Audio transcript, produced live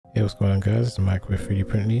Hey, what's going on guys, it's Mike with 3D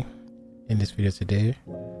Printly. In this video today,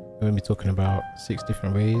 I'm going to be talking about 6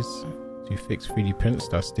 different ways to fix 3D prints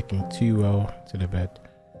that are sticking too well to the bed.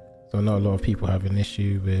 So I know a lot of people have an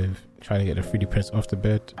issue with trying to get the 3D prints off the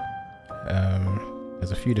bed.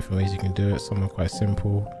 There's a few different ways you can do it. Some are quite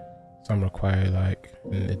simple, some require like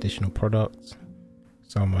an additional product,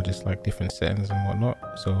 some are just like different settings and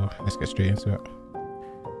whatnot. So let's get straight into it.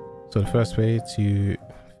 So the first way to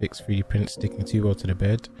fix 3D prints sticking too well to the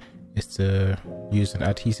bed is to use an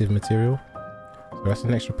adhesive material. So that's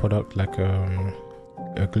an extra product like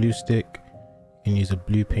a glue stick. You can use a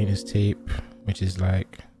blue painter's tape, which is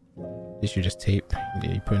like literally just tape that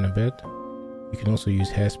you put in the bed. You can also use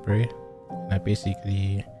hairspray, and that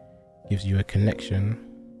basically gives you a connection,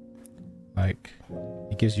 like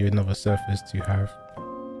it gives you another surface to have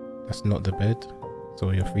that's not the bed, so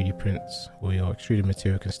your 3D prints or your extruded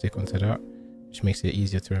material can stick onto that, which makes it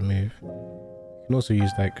easier to remove. You can also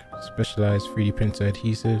use like specialized 3D printer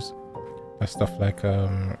adhesives. That's stuff like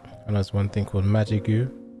and there's one thing called Magic Goo,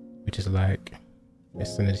 which is like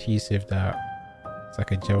it's an adhesive that it's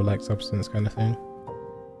like a gel-like substance kind of thing.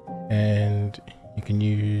 And you can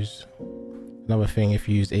use another thing if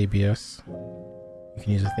you use ABS. You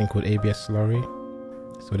can use a thing called ABS slurry.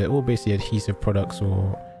 So they're all basically adhesive products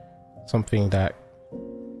or something that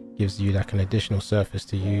gives you like an additional surface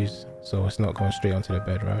to use, so it's not going straight onto the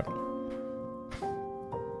bed, right?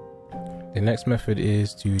 The next method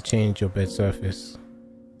is to change your bed surface.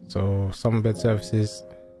 So some bed surfaces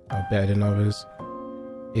are better than others.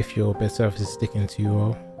 If your bed surface is sticking too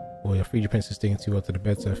well, or your 3D prints is sticking too well to the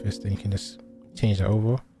bed surface, then you can just change that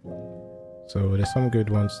over. So there's some good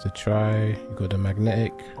ones to try. You've got the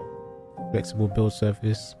magnetic flexible build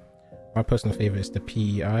surface. My personal favorite is the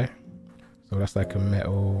PEI. So that's like a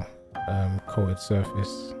metal coated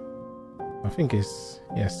surface. I think it's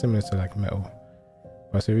similar to like metal,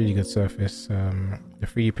 but it's a really good surface. The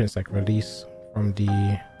 3D prints like release from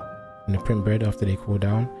the print bed after they cool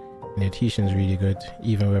down, and the adhesion is really good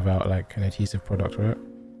even without like an adhesive product, right?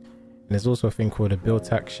 And there's also a thing called a build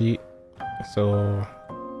tack sheet. So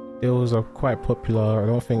those are quite popular. I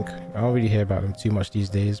don't really hear about them too much these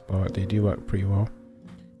days, but they do work pretty well.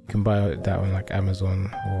 You can buy that on like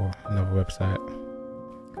Amazon or another website.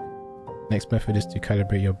 Next method is to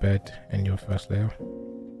calibrate your bed and your first layer.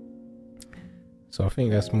 So I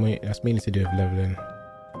think that's mainly to do with leveling.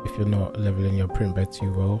 If you're not leveling your print bed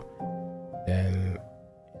too well, then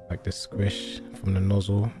like the squish from the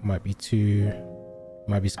nozzle might be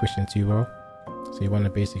squishing too well. So you want to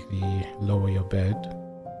basically lower your bed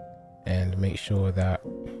and make sure that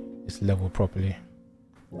it's level properly,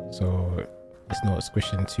 so it's not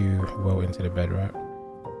squishing too well into the bed, right?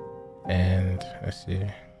 And let's see,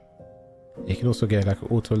 you can also get like an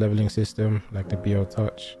auto leveling system like the BL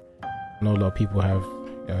Touch. I know a lot of people have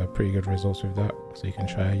pretty good results with that, so you can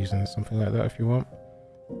try using something like that if you want.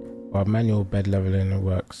 But manual bed leveling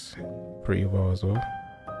works pretty well as well.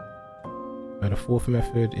 The fourth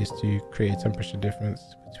method is to create a temperature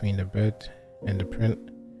difference between the bed and the print.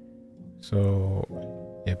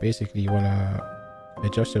 So yeah, basically you want to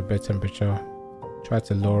adjust your bed temperature, try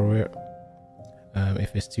to lower it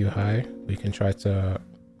if it's too high. You can try to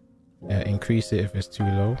increase it if it's too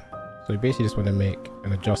low. So you basically just want to make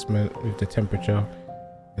an adjustment with the temperature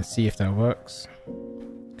and see if that works.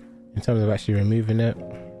 In terms of actually removing it,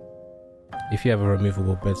 if you have a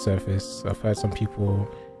removable bed surface, I've heard some people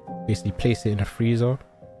basically place it in a freezer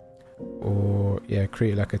or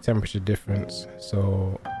create like a temperature difference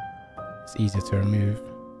so it's easier to remove.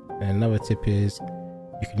 And another tip is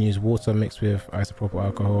you can use water mixed with isopropyl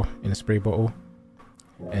alcohol in a spray bottle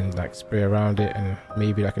and like spray around it, and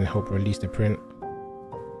maybe that can help release the print.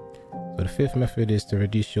 So the fifth method is to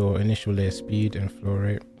reduce your initial layer speed and flow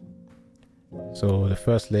rate. So the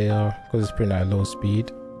first layer, because it's printed at low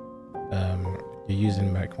speed, you're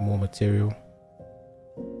using like more material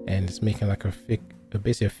and it's making like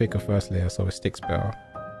basically a thicker first layer, so it sticks better.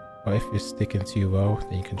 But if it's sticking too well,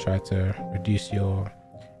 then you can try to reduce your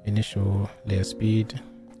initial layer speed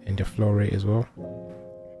and your flow rate as well.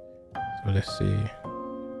 So let's see.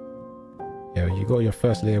 You got your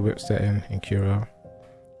first layer width setting in Cura,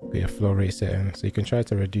 got your flow rate setting, so you can try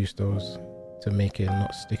to reduce those to make it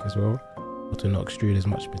not stick as well, or to not extrude as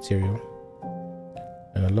much material.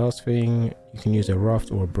 And the last thing, you can use a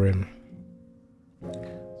raft or a brim.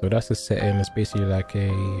 So that's a setting. It's basically like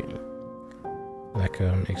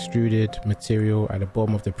extruded material at the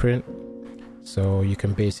bottom of the print, so you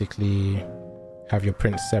can basically have your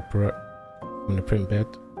print separate from the print bed.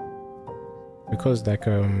 Because like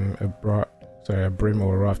a brim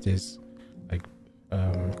or a raft is like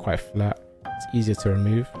quite flat, it's easier to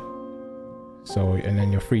remove. So, and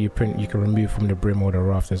then your 3D print you can remove from the brim or the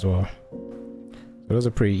raft as well. So those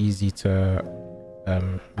are pretty easy to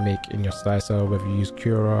make in your slicer, whether you use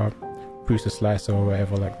Cura, Prusa slicer or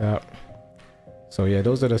whatever like that. So yeah,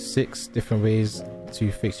 those are the 6 different ways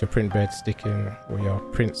to fix your print bed sticking, or your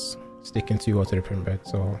prints sticking too well to the print bed.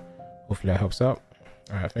 So hopefully that helps out.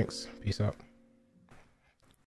 Alright, thanks, peace out.